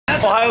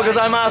Ohayou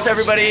gozaimasu,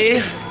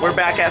 everybody. We're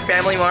back at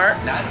Family Mart.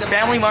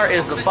 Family Mart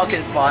is the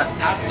fucking spot.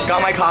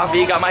 Got my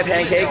coffee, got my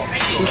pancakes.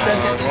 Who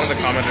sent it? One of the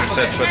commenters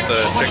said put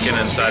the chicken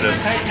inside of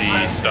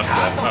the stuffed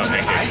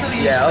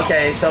pancake. Yeah,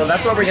 okay, so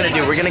that's what we're gonna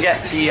do. We're gonna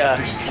get the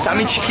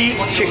tamichiki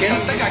chicken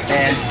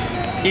and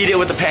eat it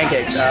with the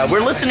pancakes.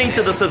 We're listening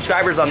to the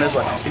subscribers on this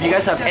one. If you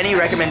guys have any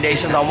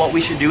recommendations on what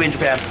we should do in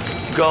Japan,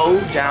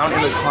 go down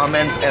in the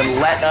comments and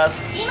let us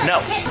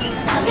know.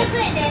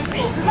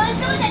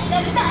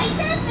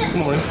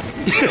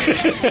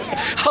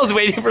 I was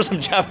waiting for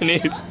some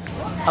Japanese.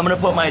 I'm gonna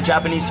put my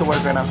Japanese to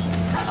work right now.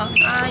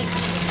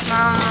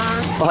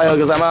 Ohayou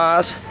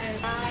gozaimasu.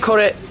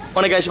 Kore,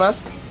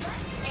 onegaishimasu.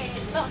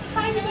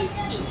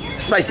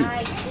 Spicy.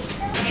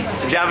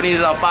 The Japanese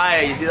is on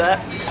fire, you see that?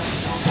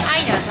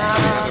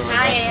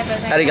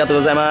 Arigatou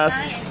gozaimasu.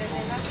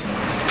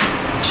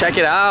 Check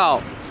it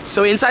out.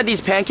 So inside these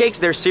pancakes,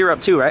 there's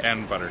syrup too, right?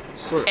 And butter.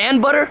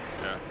 And butter?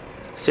 Yeah.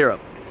 Syrup.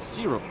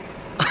 Syrup.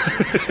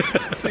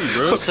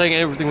 Bro. Saying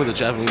everything with a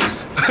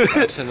Japanese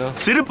accent now.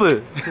 Syrup.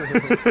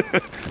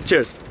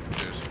 Cheers.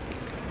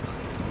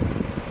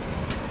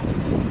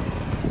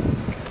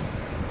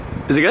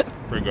 Is it good?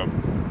 Pretty good.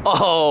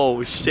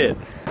 Oh shit.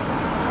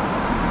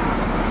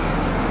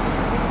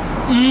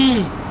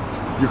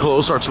 Your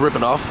clothes starts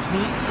ripping off.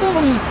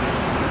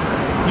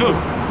 Dude,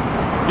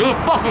 you're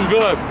fucking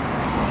good.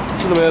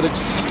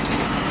 Cinematics.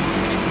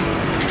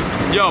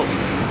 Yo,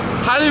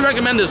 highly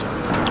recommend this.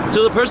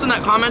 To the person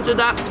that commented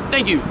that,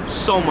 thank you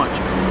so much.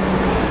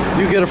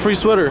 You get a free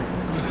sweater.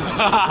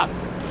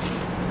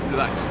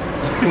 Relax.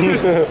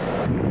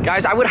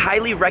 Guys, I would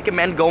highly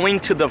recommend going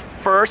to the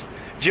first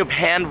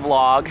Japan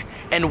vlog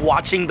and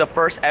watching the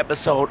first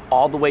episode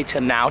all the way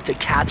to now to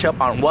catch up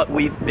on what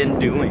we've been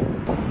doing.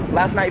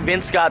 Last night,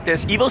 Vince got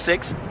this Evo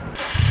 6.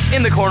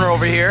 In the corner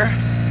over here,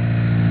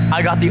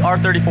 I got the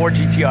R34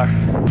 GTR.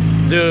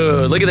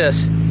 Dude, look at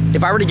this.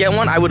 If I were to get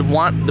one, I would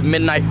want the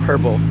midnight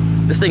purple.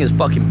 This thing is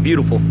fucking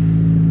beautiful.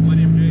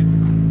 Millennium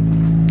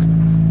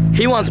Jade.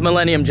 He wants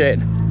Millennium Jade.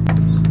 Do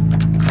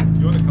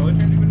you want the color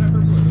change midnight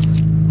purple or this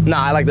one?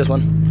 Nah, I like this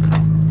one.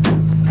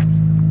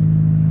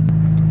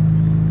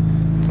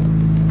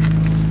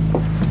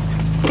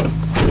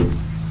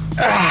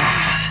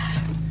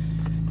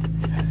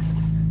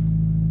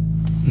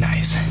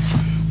 Nice.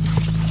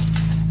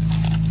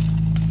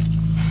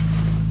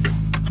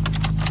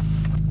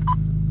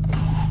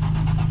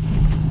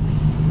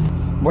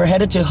 We're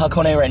headed to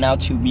Hakone right now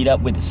to meet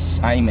up with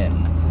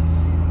Simon.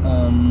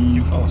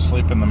 You fell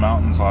asleep in the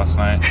mountains last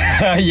night.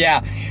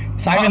 Yeah,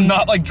 Simon.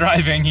 Not like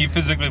driving, he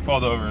physically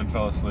pulled over and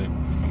fell asleep.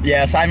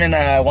 Yeah, Simon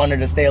wanted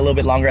to stay a little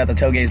bit longer at the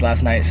touge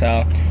last night,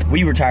 so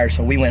we were tired,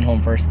 so we went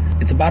home first.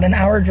 It's about an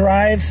hour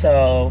drive,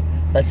 so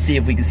let's see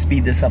if we can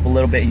speed this up a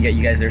little bit and get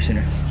you guys there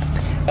sooner.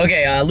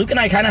 Okay, Luke and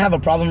I kind of have a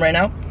problem right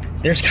now.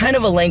 There's kind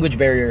of a language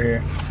barrier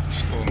here.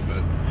 Just a little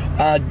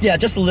bit. Yeah,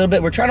 just a little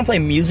bit. We're trying to play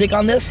music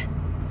on this,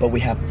 but we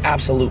have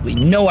absolutely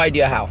no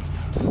idea how.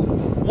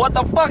 What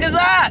the fuck is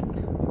that?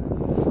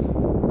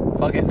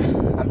 Fuck it.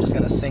 I'm just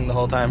gonna sing the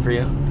whole time for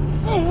you.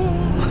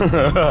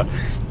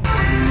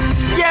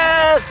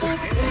 Yes!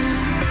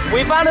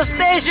 We found a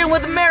station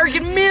with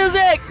American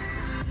music!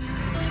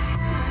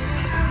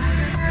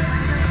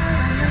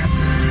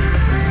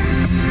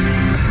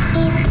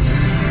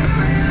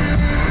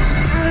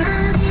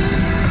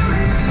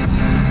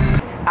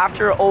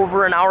 After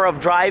over an hour of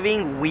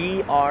driving,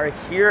 we are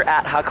here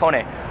at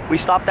Hakone. We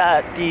stopped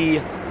at the,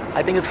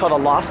 I think it's called a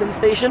Lawson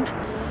station.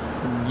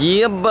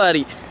 Yeah,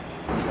 buddy.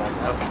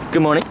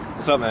 Good morning.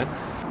 What's up, man?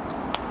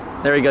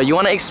 There we go. You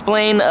want to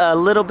explain a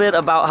little bit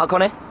about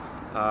Hakone?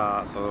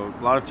 So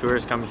a lot of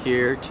tourists come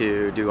here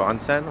to do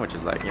onsen, which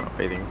is like, you know,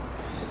 bathing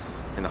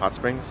in the hot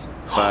springs.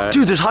 But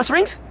Dude, there's hot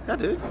springs? yeah,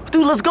 dude.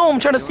 Dude, let's go. I'm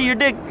trying to see your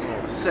dick.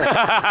 Oh, sick.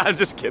 I'm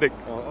just kidding.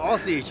 We'll all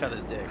see each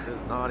other's dicks. It's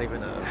not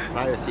even a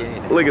privacy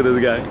anything. Look at this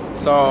guy.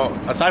 So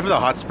aside from the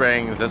hot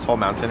springs, this whole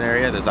mountain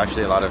area, there's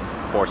actually a lot of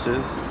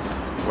courses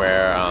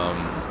where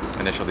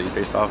initial D is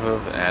based off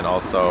of, and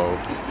also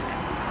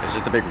it's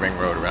just a big ring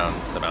road around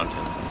the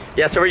mountain.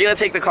 Yeah, so we're gonna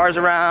take the cars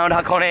around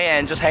Hakone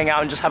and just hang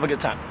out and just have a good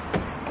time.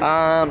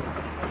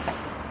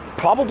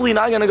 Probably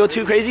not gonna go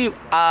too crazy.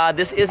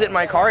 This isn't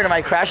my car, and if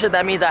I crash it,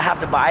 that means I have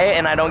to buy it,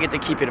 and I don't get to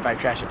keep it if I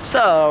crash it.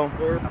 So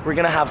we're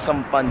gonna have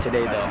some fun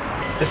today, though.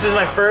 This is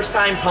my first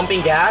time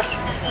pumping gas,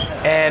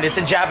 and it's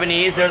in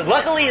Japanese.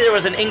 Luckily, there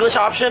was an English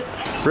option.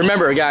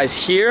 Remember, guys,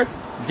 here,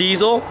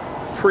 diesel,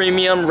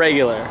 premium,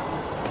 regular.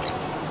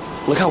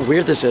 Look how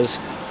weird this is.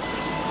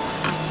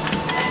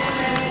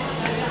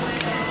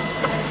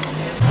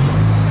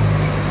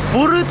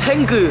 Full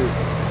tank.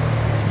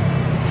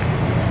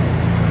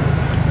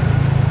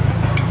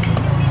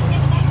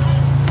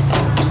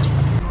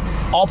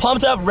 All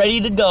pumped up, ready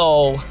to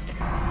go.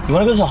 You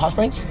wanna go to the hot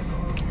springs?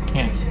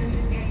 Can't.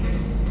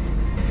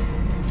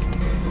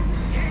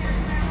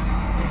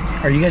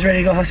 Are you guys ready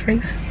to go hot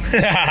springs?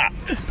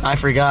 I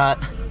forgot.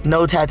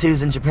 No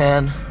tattoos in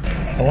Japan.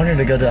 I wanted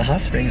to go to the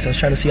hot springs. I was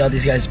trying to see all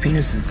these guys'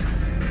 penises.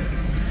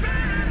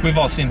 We've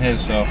all seen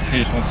his, so he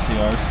just wants to see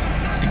ours.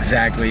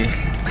 Exactly.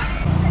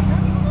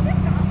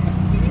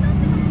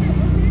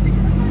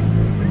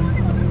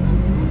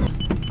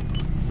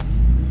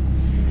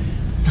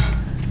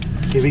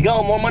 Here we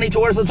go, more money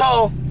towards the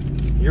toll.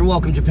 You're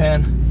welcome,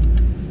 Japan.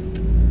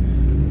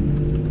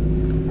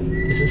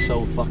 This is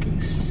so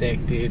fucking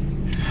sick, dude.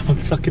 I'm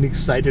fucking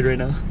excited right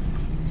now.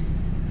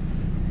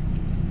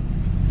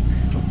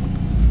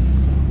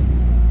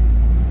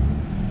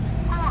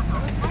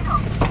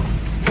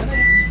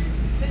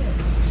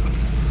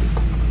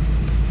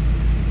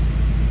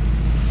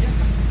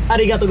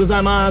 Arigatou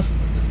gozaimasu.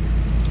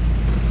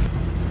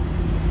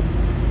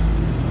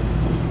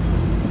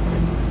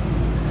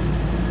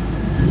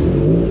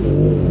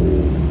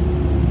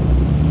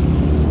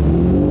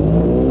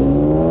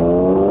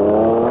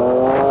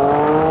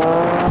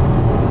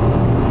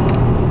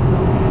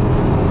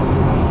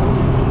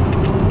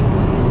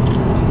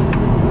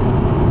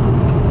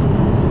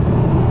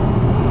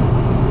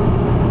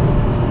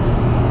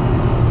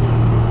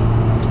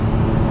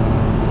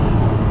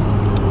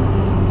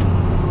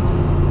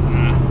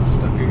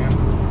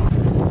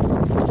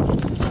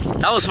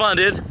 That was fun,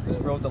 dude. Just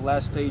rode the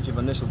last stage of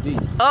Initial D.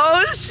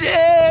 Oh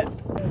shit!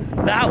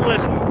 That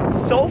was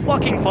so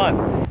fucking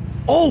fun.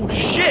 Oh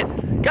shit!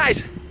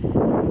 Guys!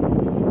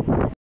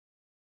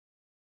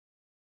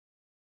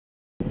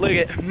 Look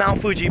at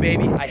Mount Fuji,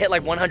 baby. I hit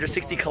like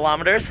 160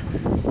 kilometers.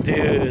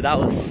 Dude, that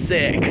was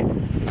sick.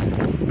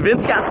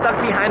 Vince got stuck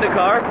behind a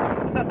car.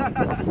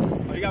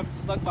 Oh, you got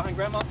stuck behind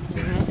Grandma?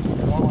 Mm-hmm.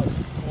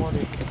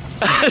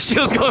 She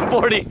was going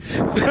 40.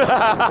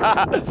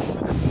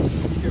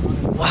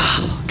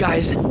 Wow,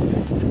 guys,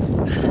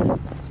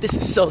 this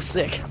is so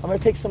sick. I'm gonna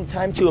take some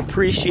time to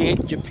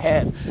appreciate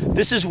Japan.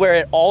 This is where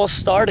it all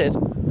started.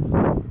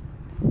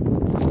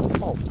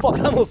 Oh fuck,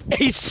 I almost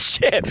ate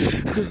shit.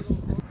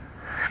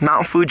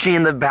 Mount Fuji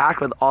in the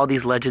back with all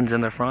these legends in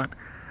the front.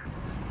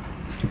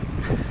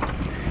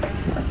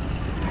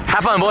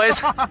 Have fun,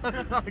 boys.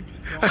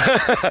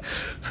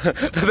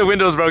 The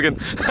window's broken.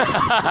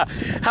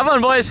 Have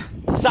fun, boys.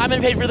 Simon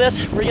paid for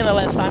this. We're gonna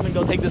let Simon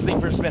go take this thing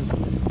for a spin.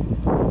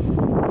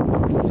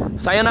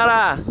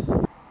 Sayonara!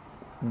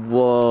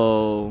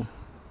 Whoa.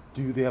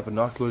 Dude, they have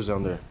binoculars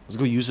down there. Let's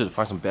go use it to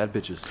find some bad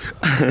bitches.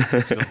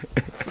 Let's go.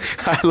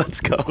 Alright, let's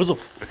go.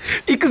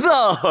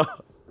 Ikuzo!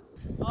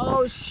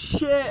 Oh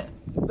shit!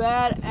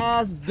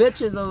 Badass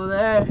bitches over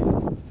there.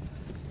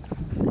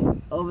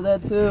 Over there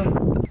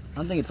too. I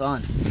don't think it's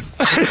on.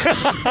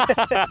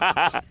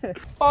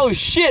 Oh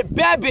shit,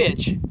 bad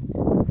bitch!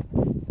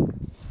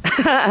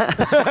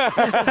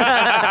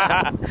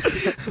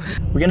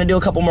 We're gonna do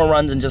a couple more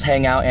runs and just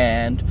hang out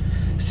and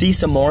see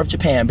some more of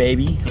Japan,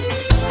 baby.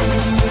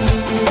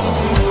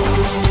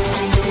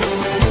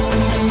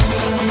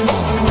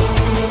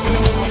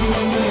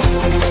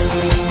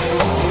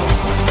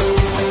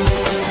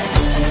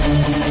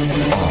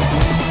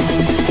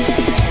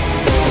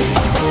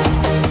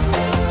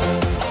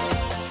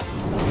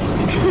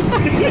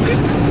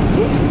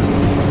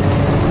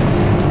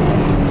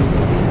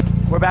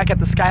 We're back at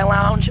the Sky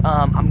Lounge.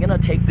 I'm gonna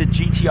take the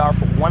GTR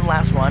for one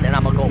last run and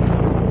I'm gonna go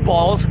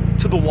balls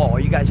to the wall.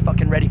 Are you guys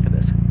fucking ready for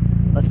this?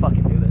 Let's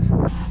fucking do this.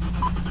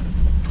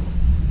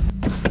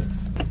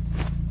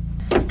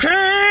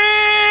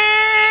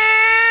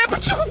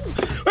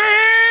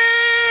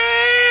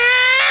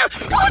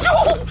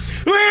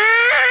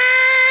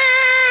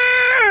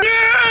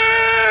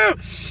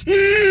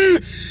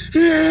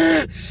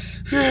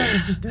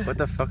 Dude, what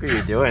the fuck are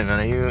you doing?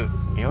 Are you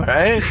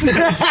alright?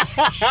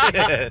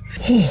 Shit.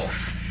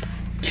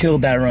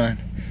 Killed that run.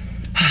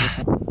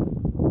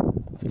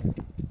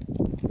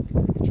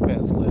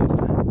 Japan's lit.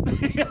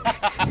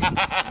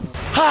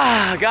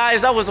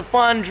 Guys, that was a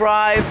fun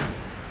drive.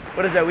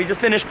 What is that? We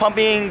just finished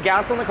pumping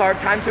gas on the car.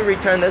 Time to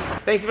return this.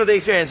 Thanks for the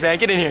experience, man.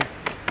 Get in here.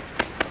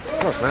 Of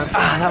course, man.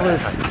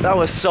 That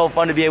was so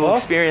fun to be able to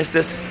experience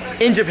this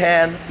in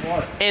Japan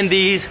in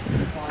these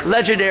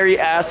legendary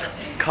ass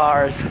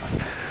cars.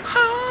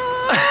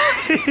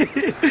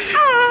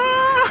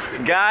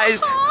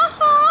 Guys,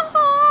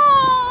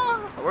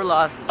 we're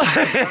lost.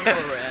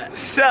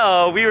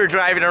 So we were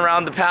driving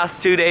around the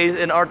past 2 days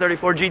in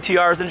R34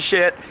 GTRs and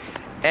shit,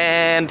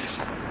 and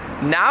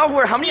now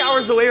we're how many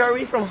hours away are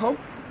we from home?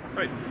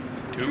 Right.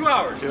 2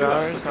 hours. 2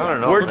 hours? I don't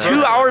know. We're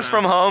 2 hours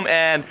from home,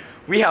 and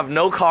we have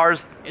no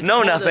cars,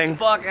 no nothing. It's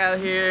cold as fuck out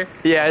here.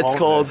 Yeah, it's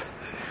cold.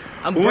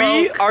 I'm broke.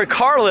 We are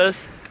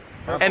carless,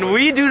 and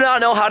we do not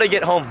know how to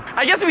get home.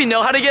 I guess we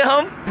know how to get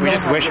home. We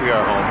just wish we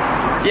were home.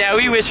 Yeah,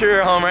 we wish we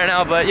were home right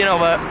now, but you know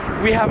what?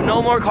 We have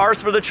no more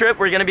cars for the trip.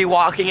 We're gonna be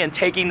walking and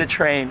taking the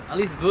train. At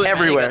least Boo and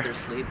everywhere. Manny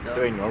got their sleep,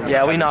 though.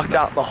 Yeah, we knocked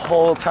out the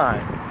whole time.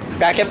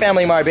 Back at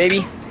Family Mart,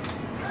 baby.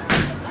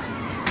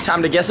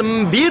 Time to get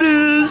some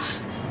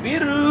beers.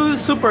 Beers,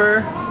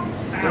 super.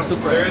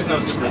 There is no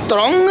super.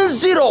 Strong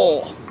zero.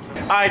 All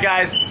right,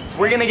 guys.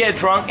 We're gonna get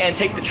drunk and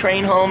take the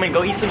train home and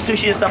go eat some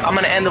sushi and stuff. I'm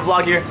gonna end the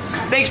vlog here.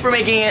 Thanks for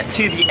making it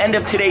to the end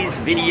of today's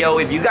video.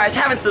 If you guys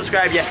haven't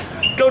subscribed yet,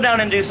 go down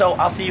and do so.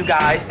 I'll see you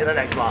guys in the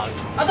next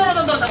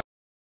vlog.